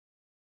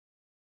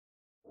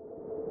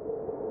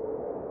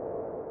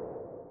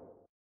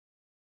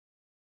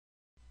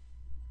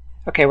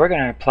Okay, we're going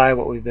to apply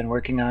what we've been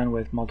working on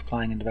with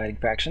multiplying and dividing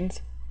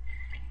fractions.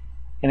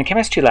 In the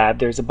chemistry lab,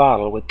 there's a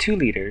bottle with 2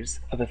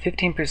 liters of a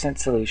 15%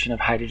 solution of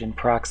hydrogen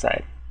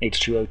peroxide,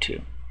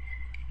 H2O2.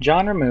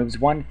 John removes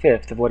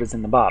 1/5 of what is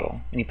in the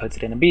bottle, and he puts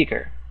it in a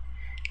beaker.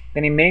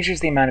 Then he measures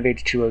the amount of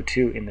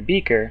H2O2 in the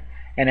beaker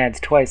and adds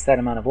twice that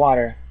amount of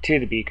water to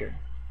the beaker.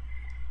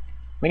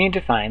 We need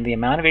to find the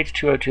amount of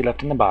H2O2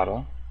 left in the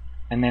bottle,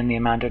 and then the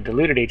amount of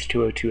diluted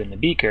H2O2 in the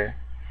beaker,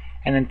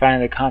 and then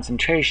finally the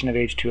concentration of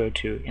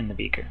H2O2 in the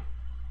beaker.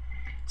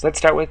 So let's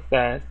start with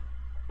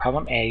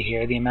problem A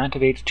here, the amount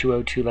of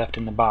H2O2 left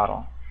in the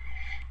bottle.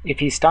 If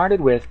he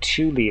started with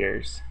 2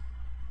 liters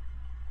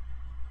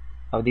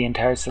of the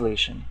entire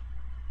solution,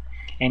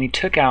 and he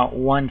took out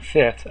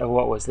 1/5 of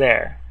what was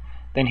there,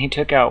 then he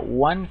took out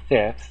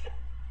 1/5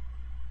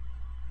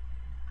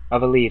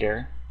 of a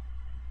liter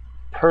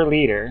per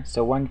liter,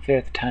 so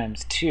 1/5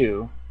 times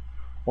 2,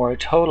 or a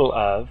total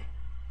of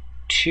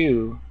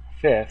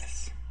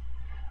 2/5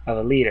 of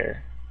a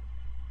liter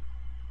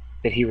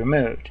that he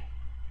removed.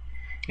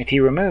 If he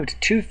removed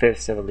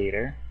 2/5 of a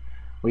liter,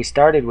 we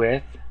started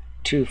with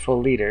 2 full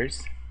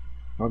liters.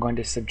 We're going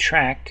to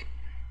subtract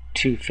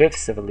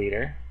 2/5 of a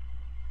liter.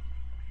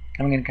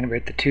 I'm going to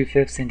convert the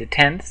 2/5 into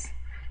tenths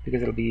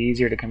because it'll be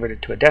easier to convert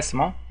it to a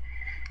decimal.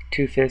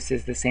 2/5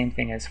 is the same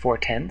thing as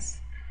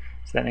 4/10.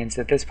 So that means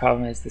that this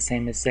problem is the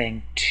same as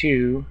saying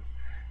 2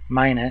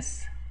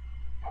 minus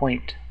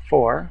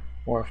 0.4,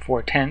 or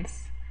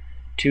 4/10.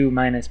 2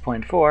 minus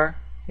 0.4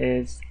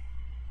 is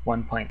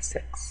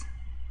 1.6.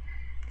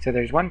 So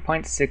there's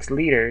 1.6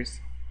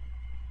 liters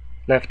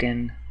left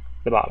in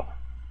the bottle.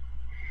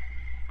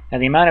 Now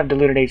the amount of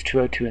diluted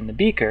H2O2 in the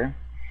beaker,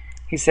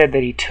 he said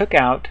that he took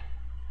out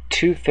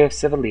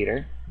 2/5 of a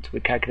liter, which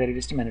we calculated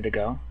just a minute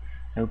ago,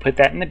 and we put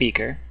that in the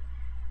beaker.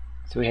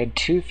 So we had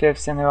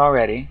 2/5 in there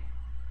already.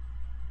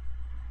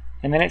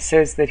 And then it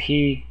says that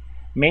he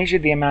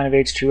measured the amount of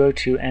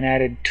H2O2 and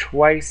added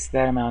twice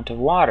that amount of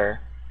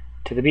water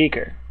to the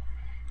beaker.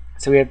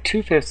 So we have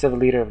 2/5 of a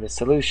liter of the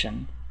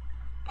solution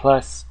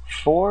plus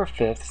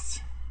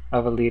 4/5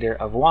 of a liter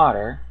of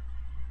water.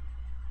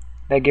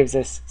 That gives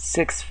us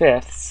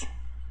 6/5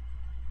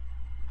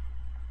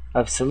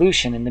 of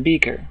solution in the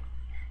beaker.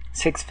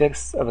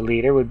 6/5 of a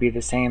liter would be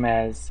the same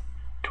as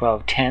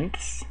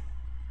 12/10,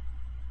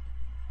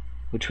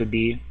 which would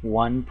be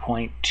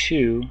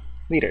 1.2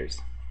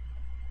 liters.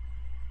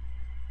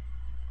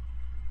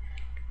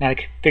 Now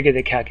to figure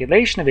the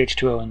calculation of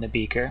H2O in the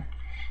beaker,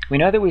 we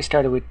know that we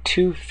started with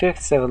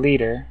 2/5 of a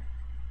liter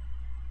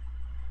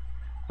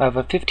of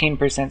a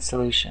 15%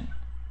 solution.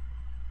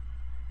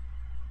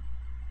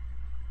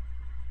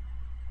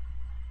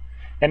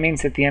 That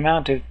means that the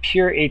amount of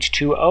pure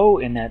H2O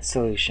in that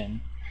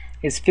solution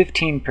is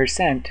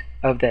 15%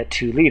 of that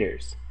 2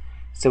 liters.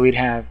 So we'd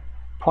have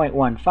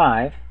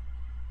 0.15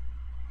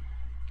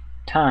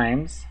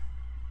 times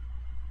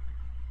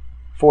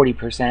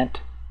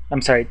 40%,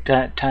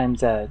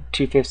 times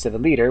 2/5 of a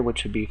liter,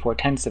 which would be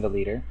 4/10 of a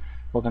liter.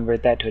 We'll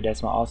convert that to a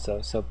decimal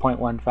also, so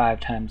 0.15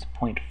 times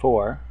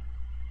 0.4.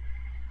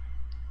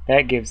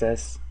 That gives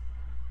us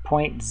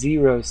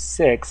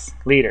 0.06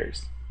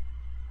 liters.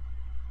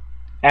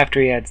 After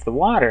he adds the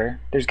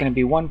water, there's going to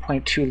be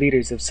 1.2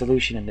 liters of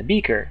solution in the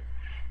beaker.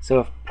 So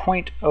if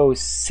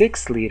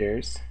 0.06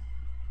 liters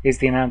is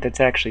the amount that's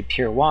actually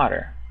pure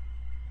water,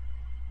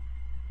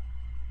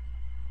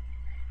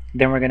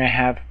 then we're going to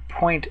have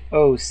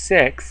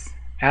 0.06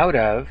 out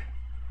of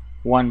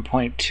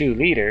 1.2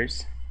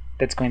 liters.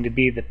 That's going to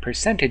be the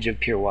percentage of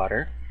pure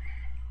water.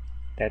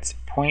 That's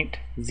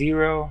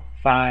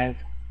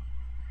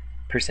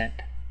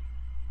 0.05%.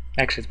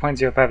 Actually, it's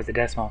 0.05 as a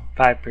decimal,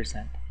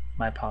 5%.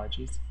 My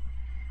apologies.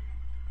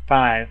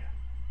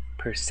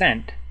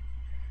 5%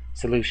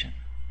 solution.